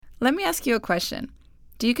Let me ask you a question.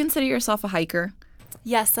 Do you consider yourself a hiker?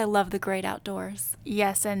 Yes, I love the great outdoors.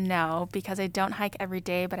 Yes and no, because I don't hike every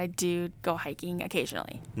day, but I do go hiking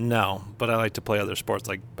occasionally. No, but I like to play other sports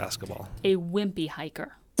like basketball. A wimpy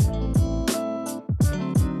hiker.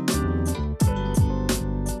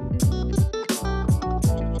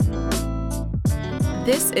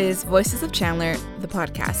 This is Voices of Chandler, the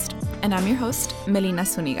podcast, and I'm your host, Melina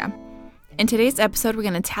Zuniga. In today's episode, we're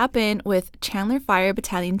going to tap in with Chandler Fire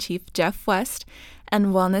Battalion Chief Jeff West and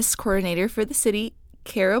Wellness Coordinator for the city,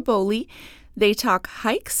 Kara Bowley. They talk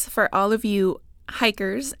hikes for all of you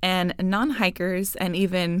hikers and non-hikers and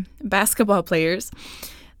even basketball players.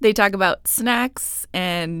 They talk about snacks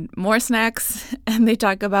and more snacks, and they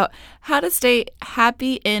talk about how to stay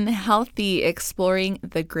happy and healthy exploring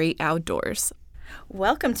the great outdoors.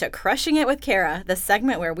 Welcome to Crushing It with Kara, the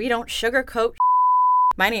segment where we don't sugarcoat.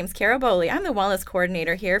 My name's Kara Bowley. I'm the Wellness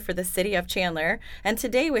Coordinator here for the City of Chandler, and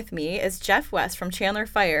today with me is Jeff West from Chandler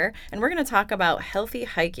Fire, and we're going to talk about healthy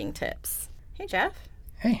hiking tips. Hey, Jeff.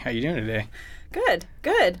 Hey, how you doing today?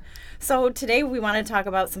 Good. So today we want to talk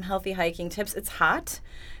about some healthy hiking tips. It's hot,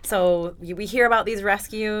 so we hear about these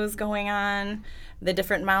rescues going on, the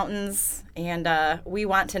different mountains, and we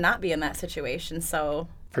want to not be in that situation, so...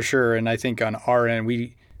 For sure, and I think on our end,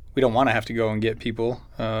 we don't want to have to go and get people.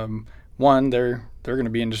 One, they're going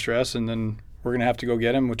to be in distress, and then we're going to have to go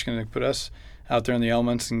get them, which is going to put us out there in the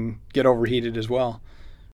elements and get overheated as well.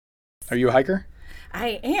 Are you a hiker?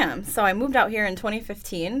 I am. So I moved out here in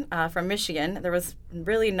 2015 from Michigan. There was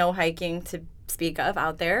really no hiking to speak of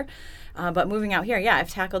out there. But moving out here,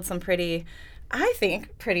 I've tackled some pretty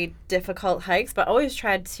difficult hikes, but always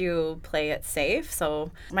tried to play it safe.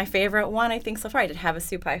 So my favorite one, I think so far, I did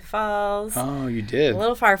Havasupai Falls. Oh, you did. A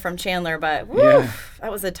little far from Chandler, but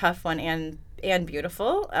that was a tough one and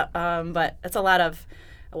beautiful. But it's a lot of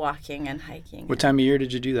walking and hiking. What time of year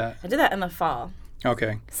did you do that? I did that in the fall.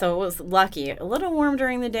 Okay. So it was lucky. A little warm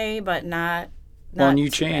during the day, but not well, and you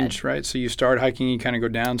too change, bad. Right? So you start hiking, you kind of go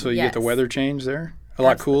down until you get the Yes. weather change there? A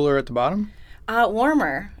lot cooler at the bottom?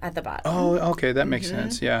 Warmer at the bottom. Oh, okay. That makes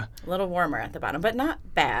sense. Yeah. A little warmer at the bottom, but not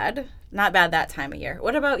bad. Not bad that time of year.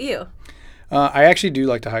 What about you? I actually do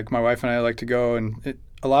like to hike. My wife and I like to go, and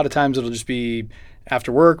a lot of times it'll just be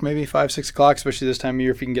after work, maybe 5, 6 o'clock, especially this time of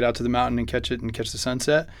year if you can get out to the mountain and catch the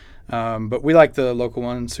sunset. But we like the local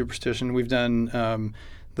one, Superstition. We've done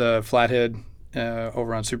the Flathead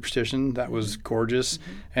over on Superstition. That was gorgeous.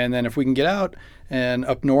 And then if we can get out and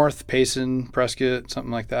up north, Payson, Prescott,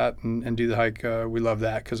 something like that, and do the hike, we love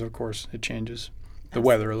that because, of course, it changes the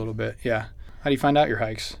weather a little bit. Yeah. How do you find out your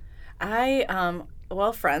hikes?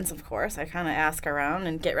 Well, friends, of course. I kind of ask around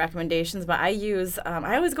and get recommendations, but I use,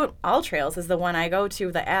 I always go, All Trails is the one I go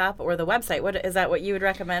to, the app or the website. Is that what you would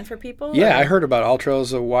recommend for people? Yeah, or? I heard about All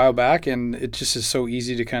Trails a while back, and it just is so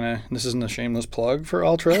easy to kind of, this isn't a shameless plug for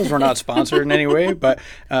All Trails. We're not sponsored in any way, but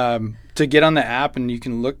to get on the app and you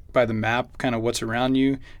can look by the map kind of what's around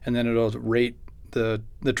you, and then it'll rate the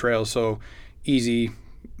trails. So easy,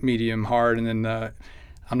 medium, hard, and then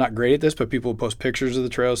I'm not great at this, but people post pictures of the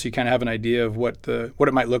trail, so you kind of have an idea of what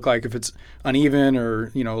it might look like if it's uneven or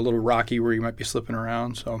a little rocky where you might be slipping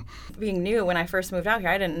around. So, being new, when I first moved out here,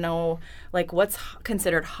 I didn't know like what's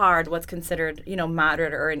considered hard, what's considered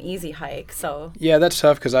moderate or an easy hike. So yeah, that's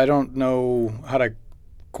tough because I don't know how to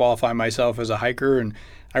qualify myself as a hiker, and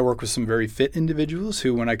I work with some very fit individuals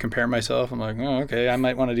who, when I compare myself, I'm like, oh, okay, I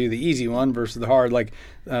might want to do the easy one versus the hard. Like,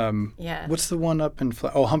 what's the one up in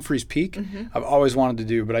Humphreys Peak? I've always wanted to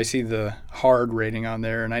do, but I see the hard rating on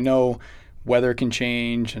there, and I know weather can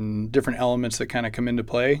change and different elements that kind of come into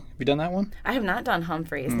play. Have you done that one? I have not done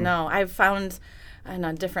Humphreys. No, I've found on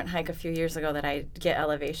a different hike a few years ago that I get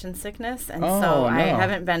elevation sickness, and I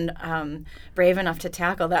haven't been brave enough to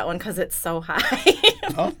tackle that one because it's so high.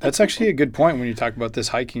 Oh, that's actually a good point when you talk about this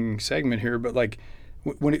hiking segment here. But like,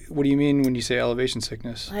 what do you mean when you say elevation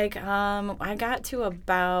sickness? Like, I got to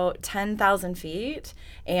about 10,000 feet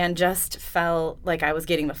and just felt like I was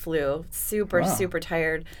getting the flu. Super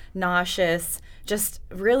tired, nauseous. Just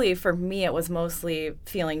really, for me, it was mostly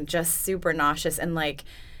feeling just super nauseous and like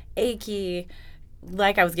achy,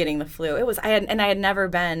 like I was getting the flu. I had never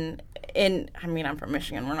been I'm from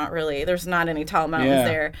Michigan. There's not any tall mountains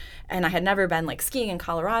there. And I had never been like skiing in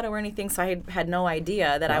Colorado or anything, so I had no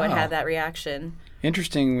idea that I would have that reaction.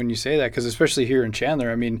 Interesting when you say that, because especially here in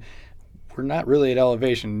Chandler, I mean, we're not really at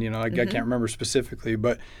elevation, I can't remember specifically,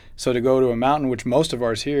 but so to go to a mountain, which most of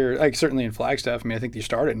ours here, like certainly in Flagstaff, I think you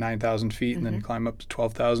start at 9,000 feet and then climb up to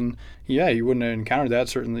 12,000. Yeah, you wouldn't have encountered that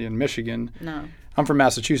certainly in Michigan. No. I'm from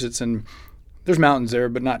Massachusetts, and there's mountains there,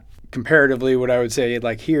 but not comparatively what I would say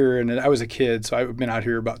like here. And I was a kid, so I've been out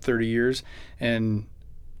here about 30 years, and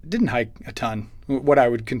didn't hike a ton, what I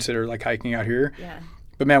would consider like hiking out here. Yeah.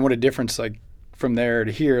 But man, what a difference, like from there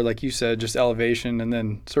to here, like you said, just elevation, and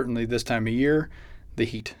then certainly this time of year, the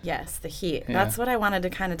heat. Yes, the heat. Yeah. That's what I wanted to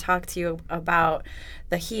kind of talk to you about,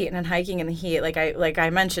 the heat and hiking in the heat. Like I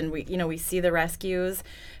mentioned, we see the rescues,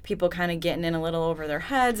 people kind of getting in a little over their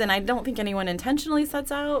heads, and I don't think anyone intentionally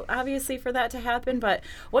sets out, obviously, for that to happen. But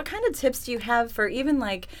what kind of tips do you have for even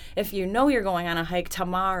like if you know you're going on a hike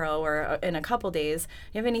tomorrow or in a couple days? Do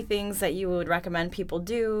you have any things that you would recommend people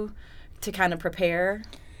do to kind of prepare?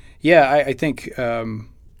 Yeah, I think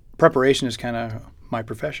preparation is kind of my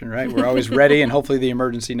profession, right? We're always ready, and hopefully the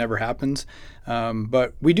emergency never happens.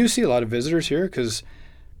 But we do see a lot of visitors here because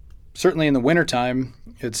certainly in the wintertime,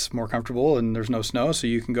 it's more comfortable and there's no snow, so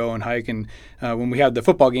you can go and hike. And when we had the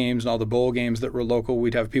football games and all the bowl games that were local,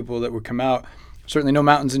 we'd have people that would come out. Certainly no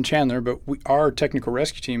mountains in Chandler, but our technical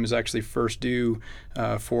rescue team is actually first due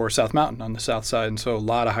for South Mountain on the south side, and so a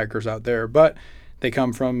lot of hikers out there. But they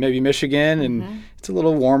come from maybe Michigan, and it's a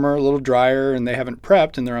little warmer, a little drier, and they haven't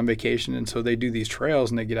prepped, and they're on vacation, and so they do these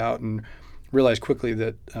trails, and they get out and realize quickly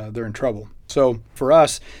that they're in trouble. So for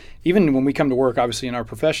us, even when we come to work, obviously in our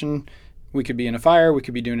profession, we could be in a fire, we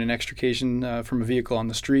could be doing an extrication from a vehicle on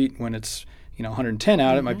the street. When it's 110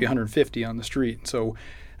 out, it might be 150 on the street. So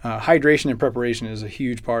hydration and preparation is a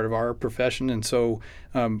huge part of our profession. And so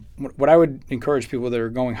what I would encourage people that are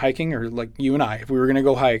going hiking, or like you and I, if we were going to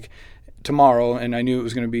go hike tomorrow and I knew it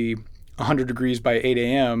was going to be 100 degrees by 8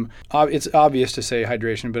 a.m., it's obvious to say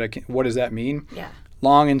hydration, but what does that mean? Yeah.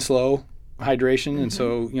 Long and slow hydration, and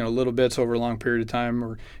so little bits over a long period of time,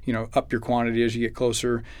 or up your quantity as you get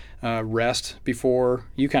closer. Rest before.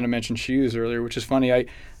 You kind of mentioned shoes earlier, which is funny.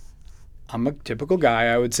 I'm a typical guy,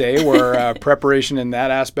 I would say, where preparation in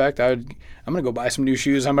that aspect, I'm going to go buy some new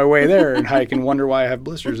shoes on my way there and hike and wonder why I have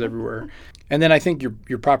blisters everywhere. And then I think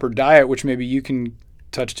your proper diet, which maybe you can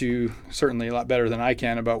touch to certainly a lot better than I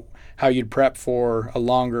can, about how you'd prep for a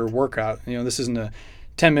longer workout. This isn't a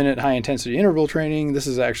 10-minute high-intensity interval training. This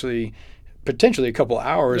is actually potentially a couple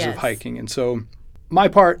hours of hiking. And so my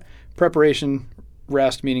part, preparation,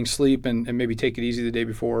 rest, meaning sleep, and maybe take it easy the day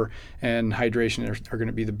before, and hydration are going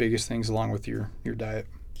to be the biggest things along with your diet.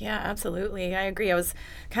 Yeah, absolutely. I agree. I was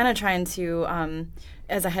kind of trying to,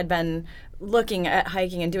 as I had been looking at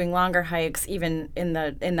hiking and doing longer hikes, even in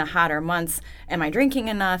the hotter months, am I drinking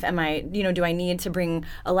enough? Am I, do I need to bring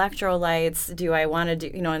electrolytes? Do I want to do,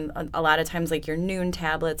 and a lot of times like your Noon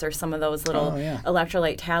tablets or some of those little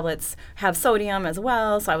electrolyte tablets have sodium as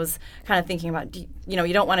well. So I was kind of thinking about,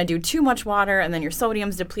 you don't want to do too much water and then your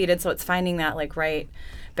sodium's depleted. So it's finding that like right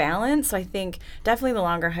balance. So I think definitely the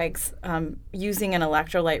longer hikes, using an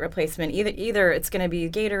electrolyte replacement, either it's going to be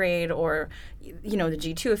Gatorade or the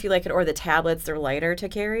G2 if you like it, or the tablets. They're lighter to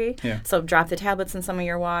carry, so drop the tablets in some of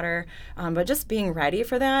your water, but just being ready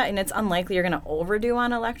for that. And it's unlikely you're going to overdo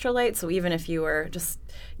on electrolytes, so even if you were just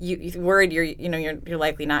you worried you're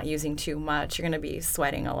likely not using too much, you're going to be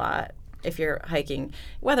sweating a lot. If you're hiking,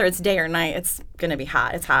 whether it's day or night, it's going to be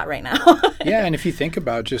hot. It's hot right now. Yeah, and if you think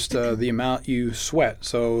about just the amount you sweat,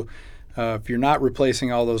 so if you're not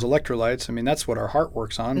replacing all those electrolytes, I mean, that's what our heart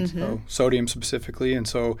works on, so sodium specifically. And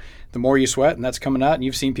so the more you sweat, and that's coming out, and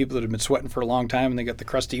you've seen people that have been sweating for a long time, and they got the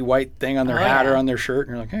crusty white thing on their hat or on their shirt,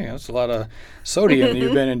 and you're like, hey, that's a lot of sodium that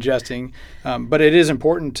you've been ingesting. But it is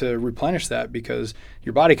important to replenish that, because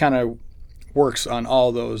your body kind of works on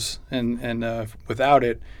all those, and without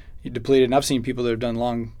it, you deplete it. And I've seen people that have done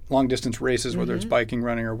long distance races, whether it's biking,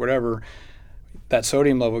 running, or whatever, that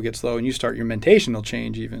sodium level gets low, and your mentation will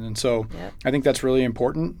change even. And so I think that's really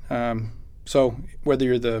important. So whether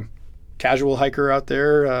you're the casual hiker out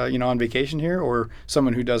there, on vacation here, or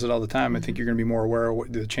someone who does it all the time, I think you're going to be more aware of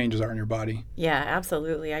what the changes are in your body. Yeah,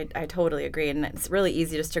 absolutely. I totally agree. And it's really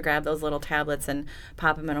easy just to grab those little tablets and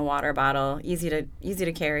pop them in a water bottle. Easy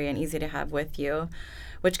to carry and easy to have with you,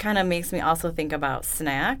 which kind of makes me also think about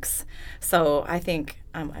snacks. So I think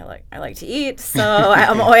I like to eat, so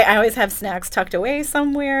I always have snacks tucked away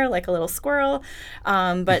somewhere, like a little squirrel.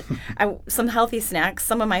 But some healthy snacks.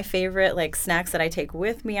 Some of my favorite snacks that I take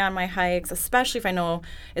with me on my hikes, especially if I know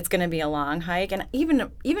it's going to be a long hike, and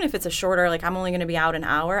even if it's a shorter, I'm only going to be out an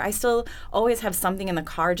hour, I still always have something in the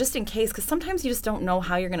car just in case, because sometimes you just don't know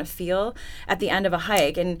how you're going to feel at the end of a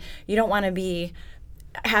hike, and you don't want to be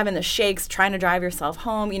having the shakes trying to drive yourself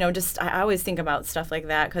home. I always think about stuff like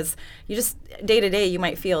that, because you just day to day you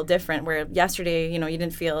might feel different, where yesterday you didn't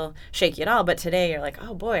feel shaky at all, but today you're like,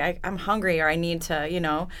 oh boy, I'm hungry, or I need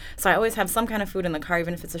to so I always have some kind of food in the car,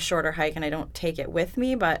 even if it's a shorter hike and I don't take it with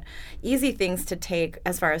me. But easy things to take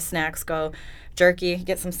as far as snacks go: jerky,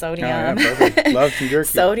 get some sodium. Oh, yeah, perfect. Love some jerky.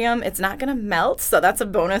 Sodium, it's not going to melt, so that's a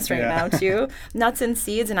bonus now, too. Nuts and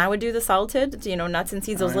seeds, and I would do the salted. Nuts and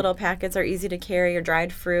seeds, those little packets are easy to carry, or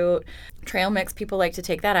dried fruit. Trail mix, people like to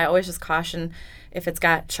take that. I always just caution if it's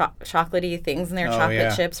got chocolatey things in there,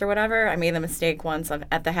 chocolate chips or whatever. I made the mistake once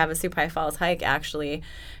at the Havasupai Falls hike, actually.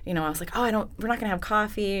 I was like, we're not going to have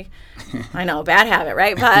coffee. I know, bad habit,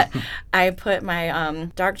 right? But I put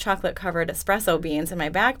my dark chocolate covered espresso beans in my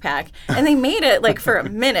backpack, and they made it like for a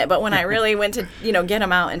minute. But when I really went to, get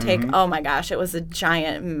them out and take, oh my gosh, it was a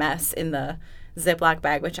giant mess in the Ziploc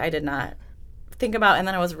bag, which I did not think about, and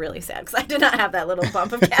then I was really sad because I did not have that little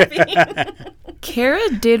bump of caffeine. Kara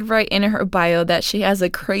did write in her bio that she has a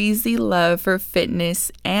crazy love for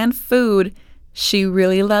fitness and food. She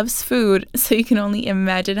really loves food, so you can only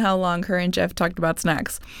imagine how long her and Jeff talked about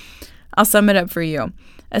snacks. I'll sum it up for you.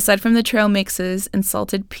 Aside from the trail mixes and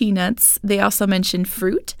salted peanuts, they also mentioned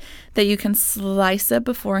fruit that you can slice up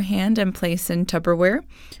beforehand and place in Tupperware,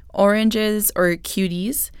 oranges or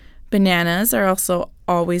cuties. Bananas are also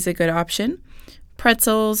always a good option.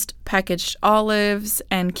 Pretzels, packaged olives,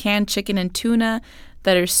 and canned chicken and tuna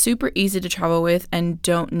that are super easy to travel with and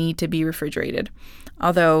don't need to be refrigerated.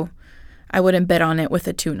 Although, I wouldn't bet on it with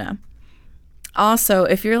a tuna. Also,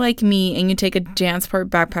 if you're like me and you take a JanSport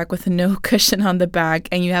backpack with no cushion on the back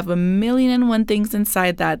and you have 1,000,001 things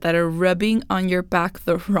inside that are rubbing on your back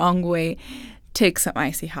the wrong way, take some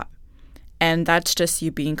Icy Hot. And that's just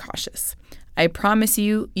you being cautious. I promise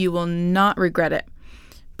you, you will not regret it.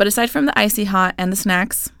 But aside from the Icy Hot and the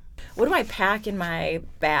snacks, what do I pack in my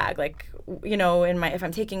bag? Like, if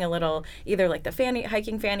I'm taking a little, either like the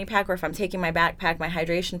hiking fanny pack, or if I'm taking my backpack, my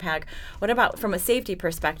hydration pack, what about from a safety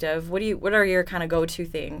perspective? What are your kind of go-to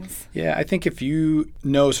things? Yeah, I think if you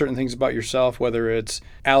know certain things about yourself, whether it's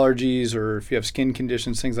allergies or if you have skin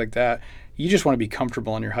conditions, things like that, you just want to be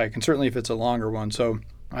comfortable on your hike. And certainly if it's a longer one. So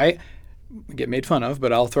I get made fun of,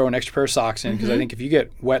 but I'll throw an extra pair of socks in because I think if you get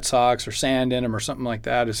wet socks or sand in them or something like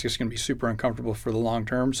that, it's just going to be super uncomfortable for the long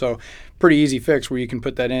term. So pretty easy fix where you can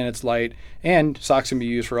put that in. It's light, and socks can be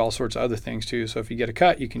used for all sorts of other things too. So if you get a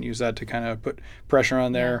cut, you can use that to kind of put pressure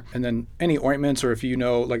on there. And then any ointments, or if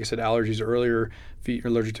like I said, allergies earlier, if you're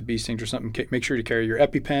allergic to bee stings or something, make sure to carry your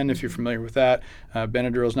EpiPen if you're familiar with that.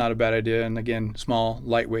 Benadryl is not a bad idea. And again, small,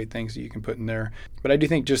 lightweight things that you can put in there. But I do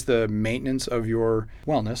think just the maintenance of your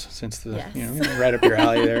wellness, since right up your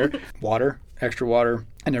alley there, extra water,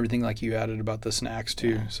 and everything like you added about the snacks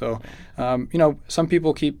too. So, some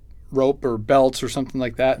people keep rope or belts or something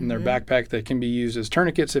like that in their backpack that can be used as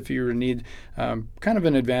tourniquets if you need kind of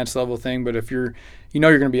an advanced level thing. But if you're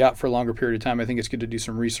going to be out for a longer period of time, I think it's good to do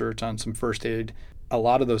some research on some first aid. A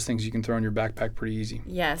lot of those things you can throw in your backpack pretty easy.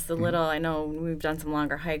 Yes, I know we've done some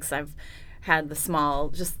longer hikes. I've had the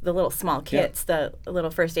little small kits, the little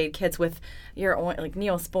first aid kits with your like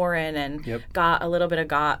Neosporin and got a little bit of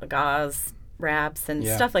gauze wraps and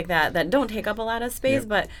stuff like that don't take up a lot of space.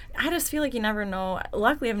 But I just feel like you never know.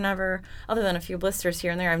 Luckily, I've never, other than a few blisters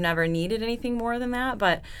here and there, I've never needed anything more than that.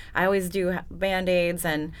 But I always do Band-Aids,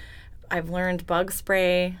 and I've learned bug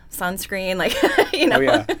spray, sunscreen,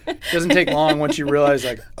 It doesn't take long once you realize,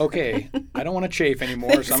 okay, I don't want to chafe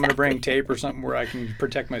anymore, so I'm going to bring tape or something where I can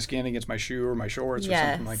protect my skin against my shoe or my shorts or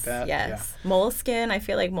something like that. Yes. Yeah. Moleskin, I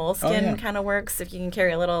feel like moleskin kind of works if you can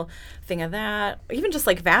carry a little thing of that. Even just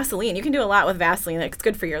like Vaseline. You can do a lot with Vaseline. It's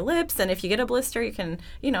good for your lips, and if you get a blister, you can,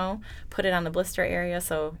 put it on the blister area.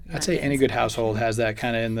 So I'd say any good household has that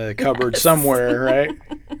kind of in the cupboard somewhere, right?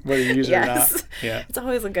 Whether you use it or not. Yeah. It's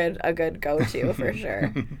always a good go-to for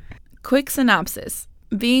sure. Quick synopsis.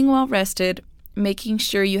 Being well rested, making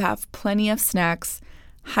sure you have plenty of snacks,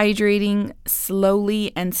 hydrating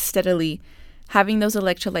slowly and steadily, having those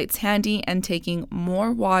electrolytes handy, and taking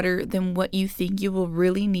more water than what you think you will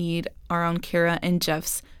really need are on Kara and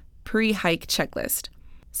Jeff's pre-hike checklist.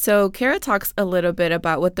 So Kara talks a little bit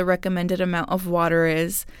about what the recommended amount of water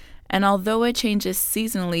is, and although it changes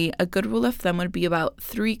seasonally, a good rule of thumb would be about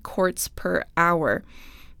 3 quarts per hour.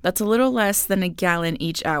 That's a little less than a gallon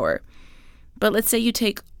each hour. But let's say you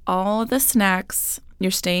take all the snacks,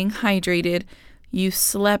 you're staying hydrated, you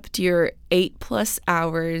slept your 8+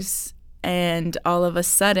 hours, and all of a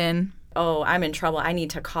sudden, oh, I'm in trouble, I need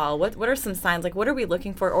to call. What are some signs? Like, what are we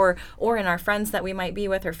looking for? Or in our friends that we might be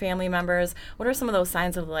with, or family members, what are some of those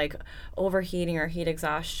signs of like overheating or heat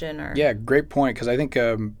exhaustion? Yeah, great point, because I think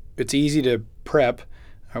it's easy to prep.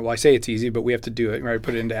 Well, I say it's easy, but we have to do it, right?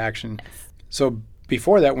 Put it into action. Yes. So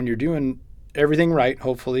before that, when you're doing everything right,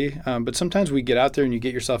 hopefully, but sometimes we get out there and you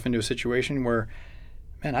get yourself into a situation where,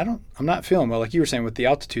 man, I'm not feeling well. Like you were saying with the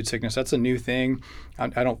altitude sickness, that's a new thing.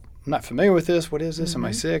 I don't not familiar with this. What is this? Am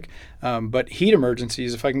I sick? But heat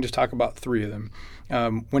emergencies, if I can just talk about 3 of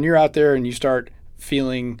them. When you're out there and you start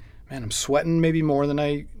feeling, man, I'm sweating maybe more than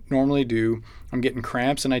I normally do. I'm getting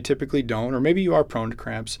cramps and I typically don't, or maybe you are prone to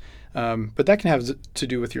cramps. But that can have to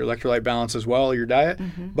do with your electrolyte balance as well, your diet.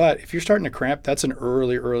 But if you're starting to cramp, that's an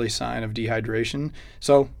early sign of dehydration.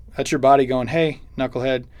 So that's your body going, hey,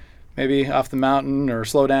 knucklehead, maybe off the mountain or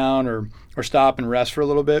slow down or stop and rest for a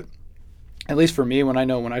little bit. At least for me, when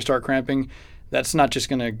I start cramping, that's not just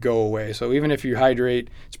going to go away. So even if you hydrate,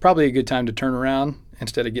 it's probably a good time to turn around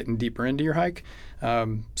instead of getting deeper into your hike.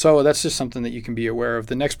 So that's just something that you can be aware of.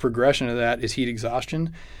 The next progression of that is heat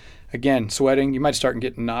exhaustion. Again, sweating, you might start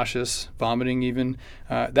getting nauseous, vomiting even.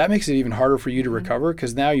 That makes it even harder for you to recover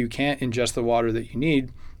because now you can't ingest the water that you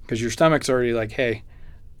need because your stomach's already like, hey,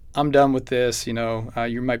 I'm done with this. You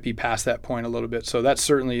might be past that point a little bit. So that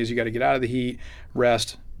certainly is you got to get out of the heat,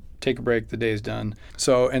 rest, take a break, the day's done.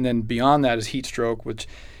 So, and then beyond that is heat stroke, which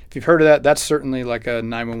if you've heard of that, that's certainly like a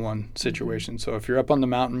 911 situation. So if you're up on the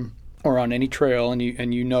mountain or on any trail and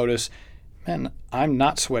you notice, man, I'm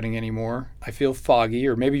not sweating anymore, I feel foggy,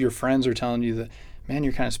 or maybe your friends are telling you that, man,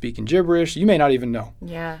 you're kind of speaking gibberish, you may not even know.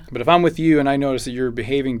 Yeah. But if I'm with you and I notice that you're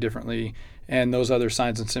behaving differently and those other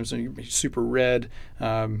signs and symptoms, you're super red,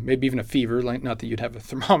 maybe even a fever, like not that you'd have a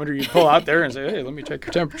thermometer you'd pull out there and say, hey, let me check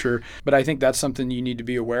your temperature. But I think that's something you need to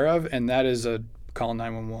be aware of, and that is a call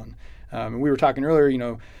 911. And we were talking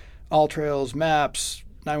earlier, all trails, maps,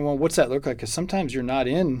 911, what's that look like? Because sometimes you're not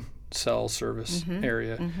in cell service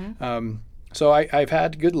area. So I've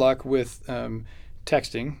had good luck with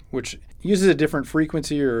texting, which uses a different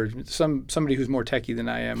frequency, or somebody who's more techie than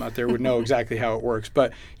I am out there would know exactly how it works.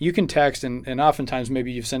 But you can text, and oftentimes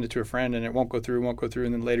maybe you've sent it to a friend and it won't go through,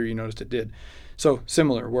 and then later you noticed it did. So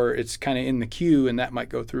similar, where it's kind of in the queue and that might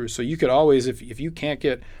go through. So you could always, if you can't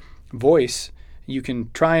get voice, you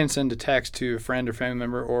can try and send a text to a friend or family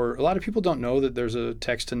member, or a lot of people don't know that there's a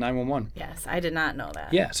text to 911. Yes, I did not know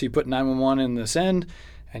that. Yeah, so you put 911 in the send,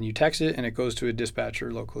 and you text it, and it goes to a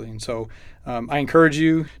dispatcher locally. And so I encourage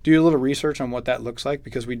you, do a little research on what that looks like,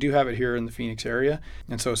 because we do have it here in the Phoenix area.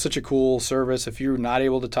 And so it's such a cool service. If you're not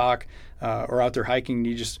able to talk or out there hiking,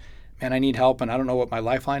 you just, man, I need help, and I don't know what my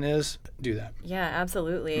lifeline is, do that. Yeah,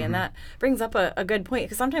 absolutely. And that brings up a good point,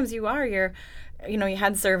 because sometimes you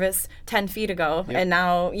had service 10 feet ago, and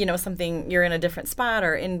now, you're in a different spot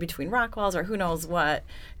or in between rock walls or who knows what,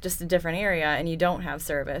 just a different area, and you don't have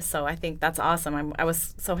service. So I think that's awesome. I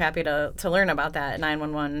was so happy to learn about that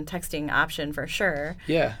 911 texting option for sure.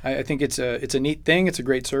 Yeah, I think it's a neat thing. It's a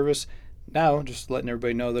great service. Now, just letting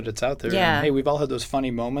everybody know that it's out there. Yeah. And, hey, we've all had those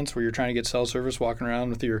funny moments where you're trying to get cell service, walking around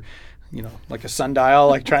with your, like a sundial,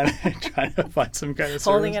 like trying to find some kind of service.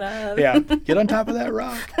 Holding it up. Yeah, get on top of that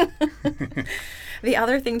rock. The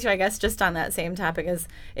other thing, too, I guess, just on that same topic is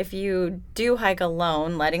if you do hike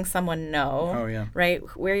alone, letting someone know, right,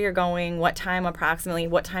 where you're going, what time approximately,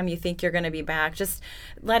 what time you think you're going to be back, just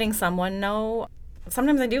letting someone know.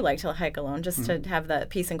 Sometimes I do like to hike alone just to have the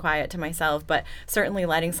peace and quiet to myself, but certainly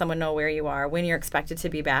letting someone know where you are, when you're expected to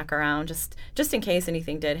be back around, just in case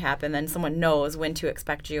anything did happen, then someone knows when to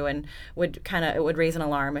expect you, and it would raise an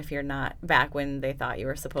alarm if you're not back when they thought you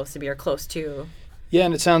were supposed to be or close to. Yeah,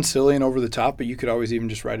 and it sounds silly and over the top, but you could always even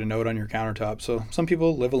just write a note on your countertop. So some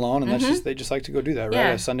people live alone, and they just like to go do that, right?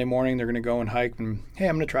 Yeah. A Sunday morning, they're going to go and hike, and hey,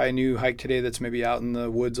 I'm going to try a new hike today that's maybe out in the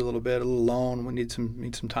woods a little bit, a little alone. We need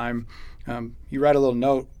some time. You write a little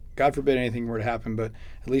note. God forbid anything were to happen, but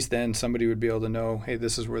at least then somebody would be able to know, hey,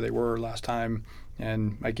 this is where they were last time,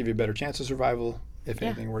 and might give you a better chance of survival if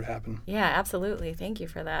anything were to happen. Yeah, absolutely. Thank you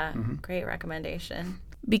for that. Great recommendation.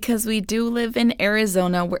 Because we do live in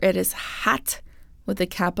Arizona, where it is hot with a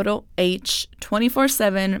capital H,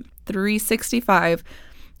 24/7, 365.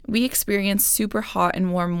 We experience super hot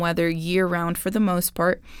and warm weather year-round for the most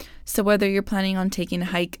part. So whether you're planning on taking a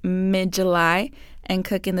hike mid-July and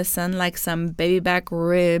cook in the sun like some baby back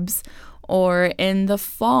ribs, or in the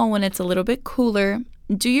fall when it's a little bit cooler,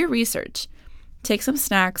 do your research. Take some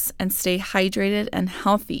snacks and stay hydrated and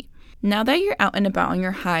healthy. Now that you're out and about on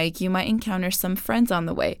your hike, you might encounter some friends on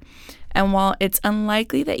the way. And while it's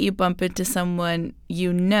unlikely that you bump into someone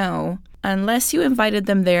you know, unless you invited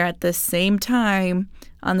them there at the same time,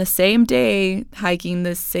 on the same day, hiking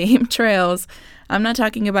the same trails, I'm not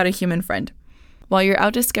talking about a human friend. While you're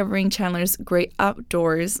out discovering Chandler's great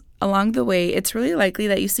outdoors, along the way, it's really likely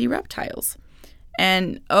that you see reptiles.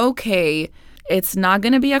 And okay, it's not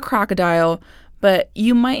going to be a crocodile, but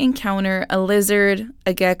you might encounter a lizard,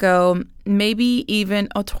 a gecko, maybe even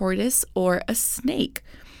a tortoise or a snake.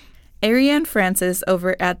 Ariane Francis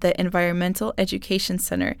over at the Environmental Education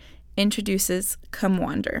Center introduces Come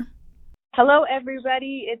Wander. Hello,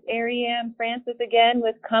 everybody. It's Ariane Francis again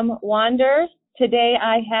with Come Wander. Today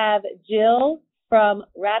I have Jill from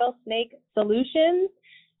Rattlesnake Solutions.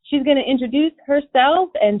 She's going to introduce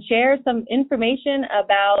herself and share some information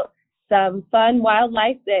about some fun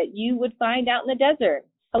wildlife that you would find out in the desert.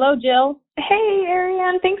 Hello, Jill. Hey,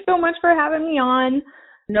 Ariane. Thanks so much for having me on.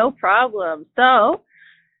 No problem. So,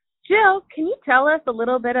 Jill, can you tell us a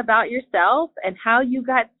little bit about yourself and how you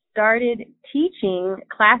got started teaching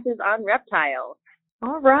classes on reptiles?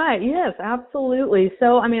 All right. Yes, absolutely.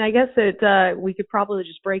 So, I guess that we could probably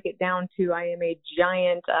just break it down to I am a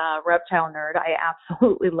giant reptile nerd. I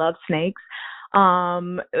absolutely love snakes.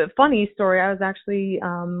 Funny story, I was actually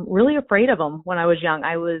really afraid of them when I was young.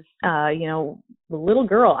 I was, a little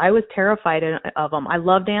girl. I was terrified of them. I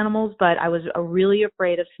loved animals, but I was really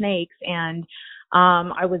afraid of snakes. And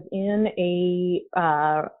I was in a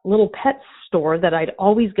little pet store that I'd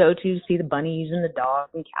always go to see the bunnies and the dogs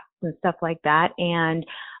and cats and stuff like that. And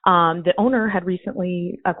the owner had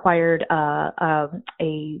recently acquired a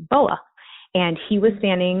boa. And he was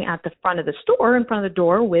standing at the front of the store, in front of the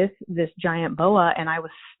door, with this giant boa, and I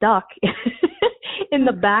was stuck in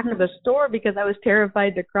the back of the store because I was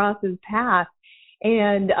terrified to cross his path.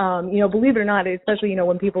 And, believe it or not, especially,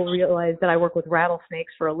 when people realize that I work with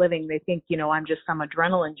rattlesnakes for a living, they think, I'm just some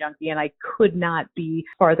adrenaline junkie, and I could not be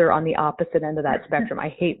farther on the opposite end of that spectrum. I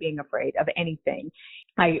hate being afraid of anything.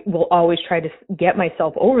 I will always try to get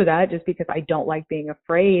myself over that just because I don't like being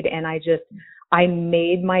afraid. And I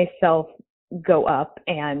made myself go up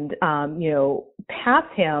and, pass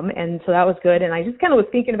him. And so that was good. And I just kind of was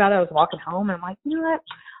thinking about it. I was walking home and I'm like, you know what?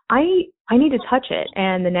 I need to touch it.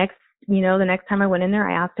 And the next time I went in there,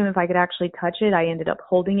 I asked him if I could actually touch it. I ended up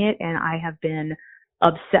holding it, and I have been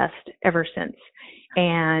obsessed ever since.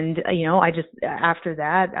 And, after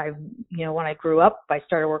that, when I grew up, I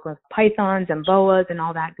started working with pythons and boas and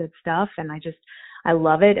all that good stuff. And I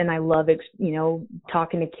love it. And I love,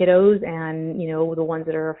 talking to kiddos and, the ones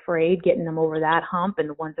that are afraid, getting them over that hump, and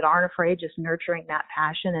the ones that aren't afraid, just nurturing that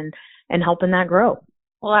passion and helping that grow.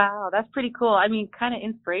 Wow, that's pretty cool. Kind of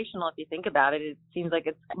inspirational if you think about it. It seems like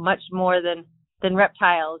it's much more than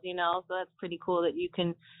reptiles, so that's pretty cool that you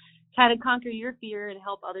can kind of conquer your fear and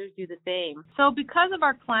help others do the same. So because of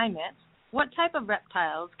our climate, what type of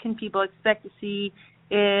reptiles can people expect to see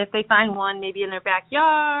if they find one maybe in their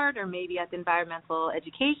backyard, or maybe at the Environmental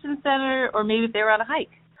Education Center, or maybe if they were on a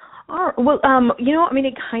hike? Oh, well,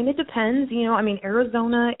 it kind of depends.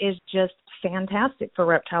 Arizona is just fantastic for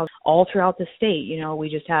reptiles all throughout the state. We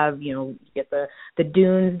just have, get the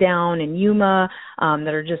dunes down in Yuma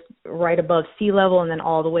that are just right above sea level, and then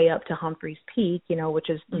all the way up to Humphreys Peak, which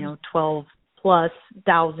is,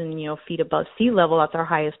 12,000 feet above sea level. That's our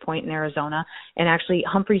highest point in Arizona. And actually,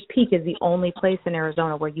 Humphreys Peak is the only place in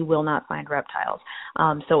Arizona where you will not find reptiles.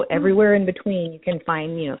 So everywhere in between, you can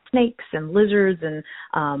find, snakes and lizards and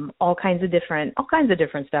all kinds of different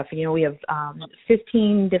stuff. We have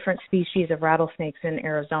 15 different species of rattlesnakes in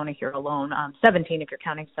Arizona here alone, 17 if you're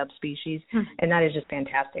counting subspecies, and that is just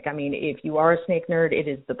fantastic. If you are a snake nerd, it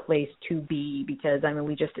is the place to be because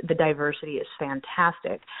the diversity is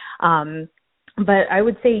fantastic. But I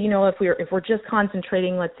would say, if we're just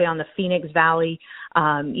concentrating, let's say, on the Phoenix Valley,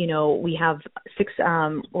 we have 6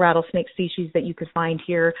 rattlesnake species that you could find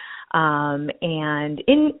here. And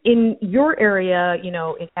in your area,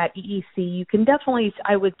 at EEC, you can definitely,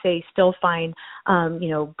 I would say, still find,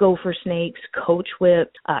 gopher snakes, coach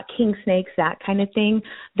whip, king snakes, that kind of thing.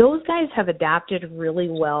 Those guys have adapted really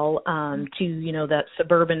well to, that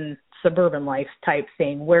suburban life type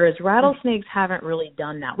thing, whereas rattlesnakes haven't really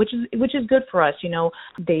done that, which is good for us.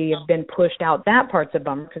 They have been pushed out. That part's a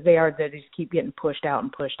bummer because they just keep getting pushed out.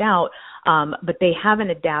 But they haven't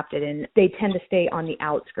adapted, and they tend to stay on the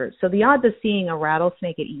outskirts. So the odds of seeing a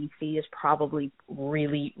rattlesnake at EC is probably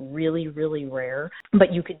really, really, really rare.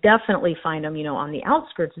 But you could definitely find them, on the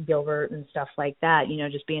outskirts of Gilbert and stuff like that.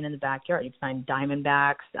 Just being in the backyard, you find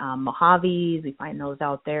diamondbacks, Mojaves. We find those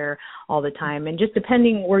out there all the time. And just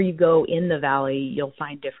depending where you go in the valley, you'll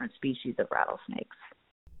find different species of rattlesnakes.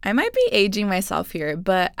 I might be aging myself here,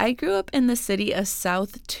 but I grew up in the city of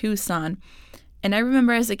South Tucson. And I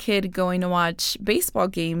remember as a kid going to watch baseball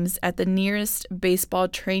games at the nearest baseball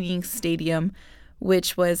training stadium,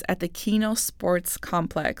 which was at the Keno Sports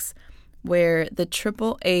Complex, where the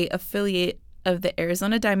AAA affiliate of the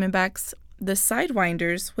Arizona Diamondbacks, the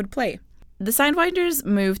Sidewinders, would play. The Sidewinders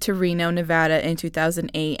moved to Reno, Nevada in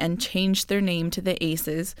 2008 and changed their name to the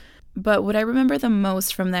Aces. But what I remember the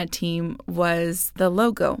most from that team was the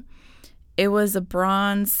logo. It was a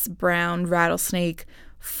bronze-brown rattlesnake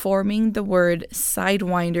forming the word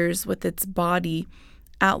Sidewinders with its body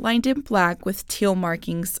outlined in black with teal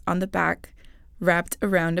markings on the back, wrapped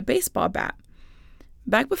around a baseball bat.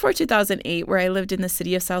 Back before 2008, where I lived in the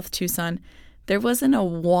city of South Tucson, there wasn't a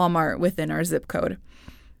Walmart within our zip code.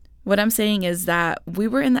 What I'm saying is that we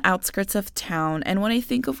were in the outskirts of town, and when I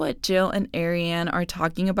think of what Jill and Ariane are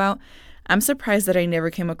talking about, I'm surprised that I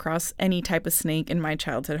never came across any type of snake in my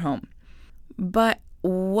childhood home. But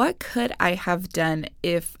what could I have done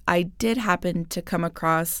if I did happen to come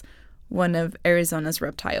across one of Arizona's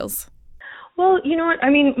reptiles? Well, you know what? I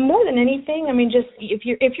mean, more than anything, I mean, just if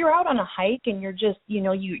you're out on a hike and you're just,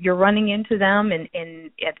 you're running into them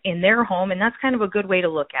in their home, and that's kind of a good way to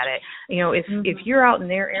look at it. If you're out in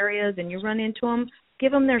their areas and you run into them,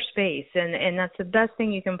 give them their space, and that's the best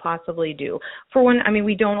thing you can possibly do. For one, I mean,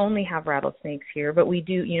 we don't only have rattlesnakes here, but we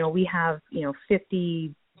do, we have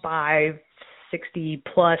 55, 60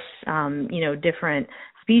 plus, different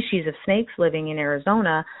species of snakes living in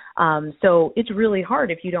Arizona. So it's really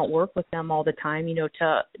hard if you don't work with them all the time,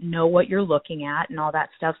 to know what you're looking at and all that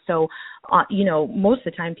stuff. So, most of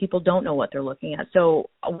the time people don't know what they're looking at. So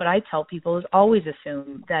what I tell people is always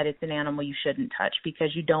assume that it's an animal you shouldn't touch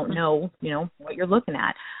because you don't know, what you're looking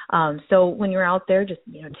at. So when you're out there, just,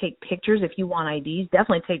 take pictures. If you want IDs,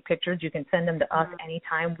 definitely take pictures. You can send them to us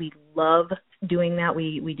anytime. We love doing that.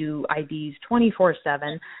 We do IDs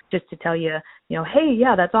 24/7 just to tell you, hey,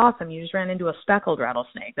 yeah, that's awesome. You just ran into a speckled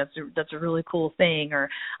rattlesnake. That's a really cool thing. Or,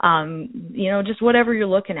 just whatever you're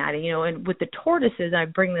looking at. And with the tortoises, I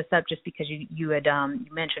bring this up just because you had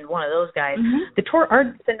you mentioned one of those guys.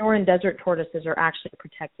 Our Sonoran desert tortoises are actually a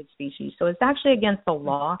protected species. So it's actually against the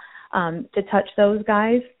law to touch those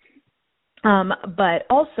guys. But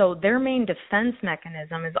also their main defense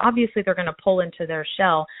mechanism is obviously they're going to pull into their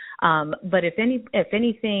shell. But if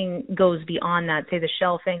anything goes beyond that, say the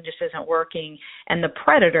shell thing just isn't working, and the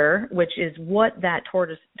predator, which is what that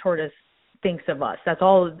tortoise thinks of us. That's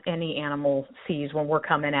all any animal sees when we're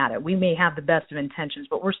coming at it. We may have the best of intentions,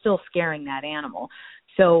 but we're still scaring that animal.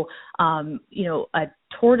 So, a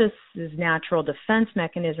tortoise's natural defense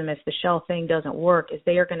mechanism, if the shell thing doesn't work, is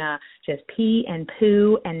they are going to just pee and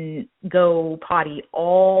poo and go potty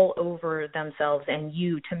all over themselves and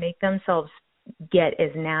you to make themselves get as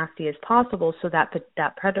nasty as possible so that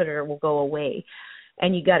that predator will go away.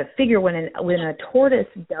 And you got to figure when a tortoise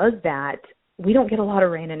does that, we don't get a lot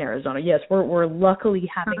of rain in Arizona. Yes, we're luckily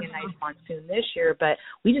having a nice monsoon this year, but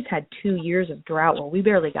we just had 2 years of drought where we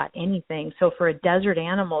barely got anything. So for a desert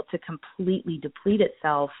animal to completely deplete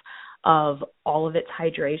itself of all of its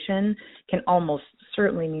hydration can almost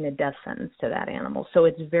certainly mean a death sentence to that animal. So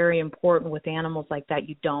it's very important with animals like that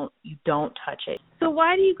you don't touch it. So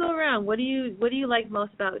why do you go around? What do you like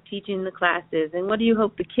most about teaching the classes, and what do you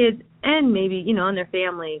hope the kids and maybe and their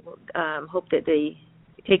family hope that they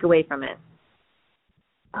take away from it?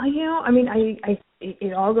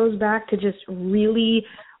 It all goes back to just really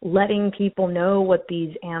letting people know what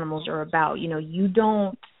these animals are about. You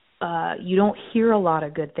don't hear a lot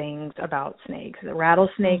of good things about snakes. The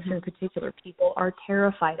rattlesnakes in particular, people are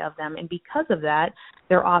terrified of them, and because of that,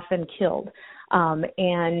 they're often killed.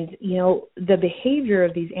 The behavior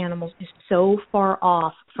of these animals is so far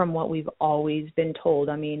off from what we've always been told.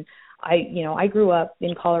 I mean, I grew up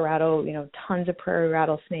in Colorado, tons of prairie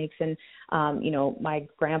rattlesnakes, and my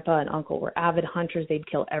grandpa and uncle were avid hunters. They'd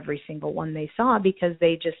kill every single one they saw because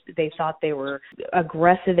they thought they were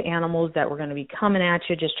aggressive animals that were going to be coming at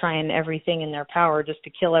you, just trying everything in their power just to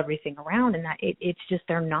kill everything around. And it's just,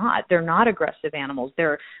 they're not aggressive animals.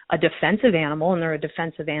 They're a defensive animal, and they're a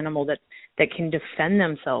defensive animal that can defend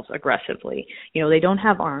themselves aggressively. They don't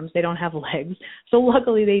have arms, they don't have legs. So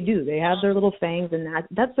luckily they do. They have their little fangs, and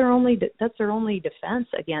that's their only defense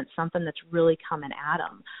against something that's really coming at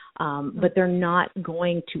them. But they're not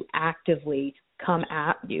going to actively come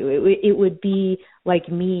at you. It would be like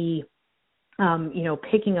me,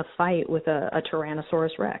 picking a fight with a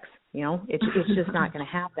Tyrannosaurus Rex. It's just not going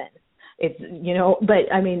to happen.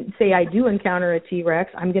 But I mean, say I do encounter a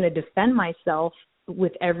T-Rex, I'm going to defend myself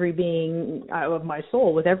with every being of my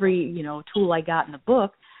soul, with every, tool I got in the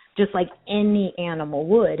book, just like any animal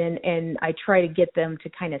would. And I try to get them to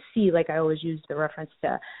kind of see, like I always use the reference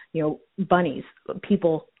to, bunnies.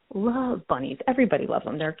 People love bunnies. Everybody loves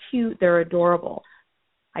them. They're cute. They're adorable.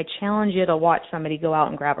 I challenge you to watch somebody go out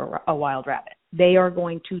and grab a wild rabbit. They are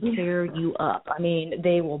going to tear you up. I mean,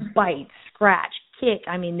 they will bite, scratch, kick.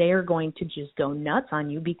 I mean, they are going to just go nuts on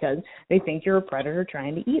you because they think you're a predator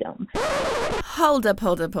trying to eat them. Hold up.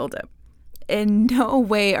 In no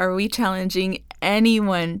way are we challenging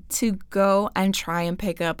anyone to go and try and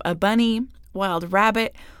pick up a bunny, wild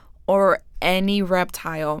rabbit, or any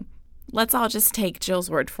reptile. Let's all just take Jill's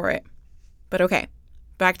word for it. But okay,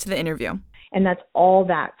 back to the interview. And that's all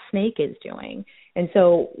that snake is doing. And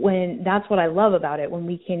so that's what I love about it, when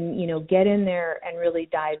we can, get in there and really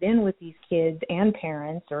dive in with these kids and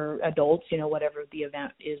parents or adults, whatever the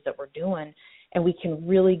event is that we're doing, and we can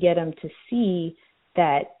really get them to see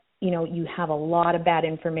that, you have a lot of bad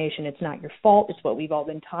information. It's not your fault. It's what we've all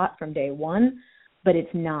been taught from day one, but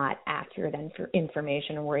it's not accurate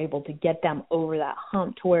information, and we're able to get them over that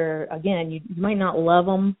hump to where, again, you might not love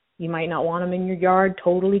them. You might not want them in your yard.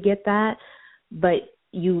 Totally get that. But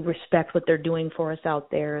you respect what they're doing for us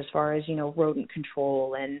out there as far as, rodent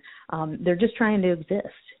control, and they're just trying to exist.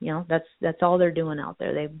 That's all they're doing out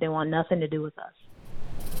there. They want nothing to do with us.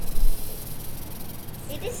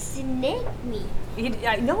 It is snake meat.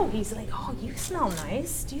 I know. He's like, oh, you smell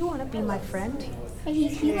nice. Do you want to be my friend? I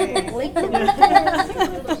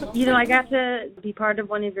got to be part of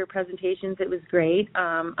one of your presentations. It was great.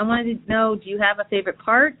 I wanted to know, do you have a favorite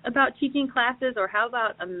part about teaching classes, or how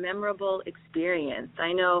about a memorable experience?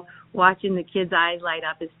 I know watching the kids' eyes light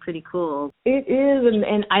up is pretty cool. It is,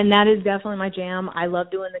 and that is definitely my jam. I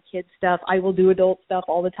love doing the kids stuff. I will do adult stuff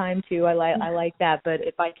all the time too. I like that. But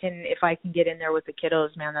if I can get in there with the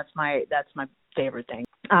kiddos, man, that's my favorite thing.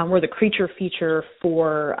 We're the creature feature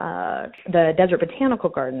for the Desert Botanical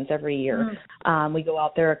Gardens every year. We go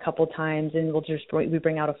out there a couple times, and we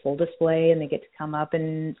bring out a full display, and they get to come up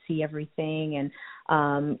and see everything. And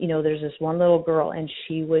there's this one little girl, and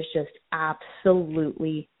she was just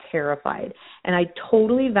absolutely terrified. And I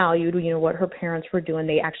totally valued, what her parents were doing.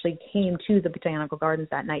 They actually came to the Botanical Gardens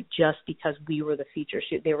that night just because we were the feature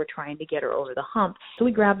shoot. They were trying to get her over the hump. So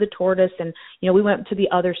we grabbed the tortoise, and, we went to the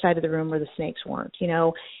other side of the room where the snakes weren't,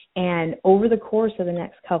 And over the course of the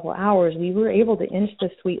next couple hours, we were able to inch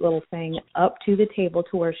this sweet little thing up to the table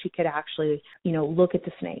to where she could actually, look at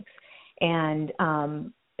the snakes. And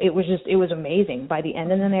it was amazing. By the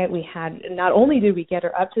end of the night, we had, not only did we get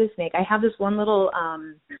her up to the snake, I have this one little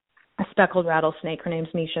a speckled rattlesnake. Her name's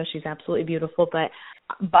Misha. She's absolutely beautiful. But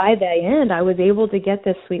by the end, I was able to get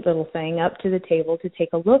this sweet little thing up to the table to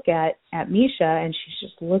take a look at Misha, and she's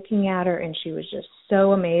just looking at her, and she was just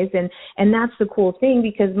so amazed. And that's the cool thing,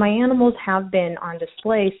 because my animals have been on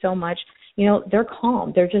display so much. They're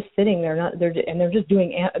calm. They're just sitting there, they're just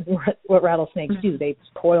doing what rattlesnakes do. They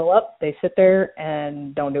coil up, they sit there,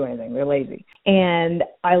 and don't do anything. They're lazy. And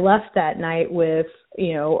I left that night with,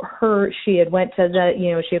 her. She had went to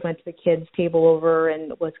the kids' table over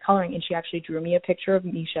and was coloring, and she actually drew me a picture of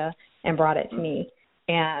Misha and brought it to me.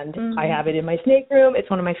 And I have it in my snake room. It's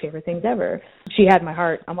one of my favorite things ever. She had my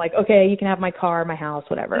heart. I'm like, okay, you can have my car, my house,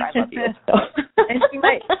 whatever. I love you. So. And she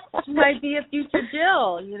might be a future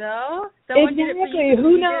Jill, Exactly.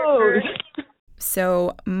 Who knows?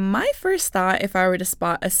 So my first thought, if I were to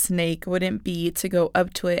spot a snake, wouldn't be to go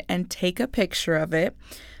up to it and take a picture of it.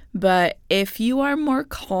 But if you are more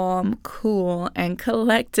calm, cool, and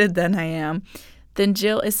collected than I am, then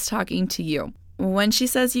Jill is talking to you. When she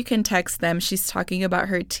says you can text them, she's talking about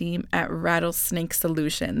her team at Rattlesnake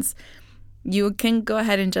Solutions. You can go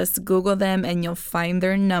ahead and just Google them, and you'll find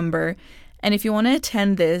their number. And if you want to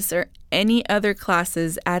attend this or any other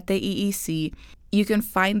classes at the EEC, you can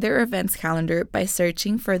find their events calendar by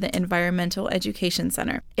searching for the Environmental Education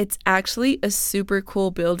Center. It's actually a super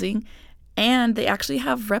cool building, and they actually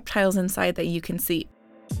have reptiles inside that you can see.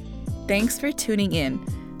 Thanks for tuning in.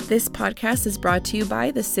 This podcast is brought to you by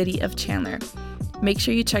the City of Chandler. Make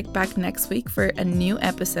sure you check back next week for a new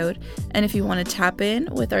episode. And if you want to tap in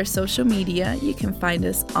with our social media, you can find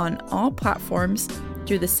us on all platforms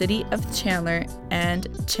through the City of Chandler and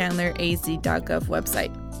ChandlerAZ.gov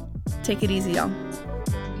website. Take it easy, y'all.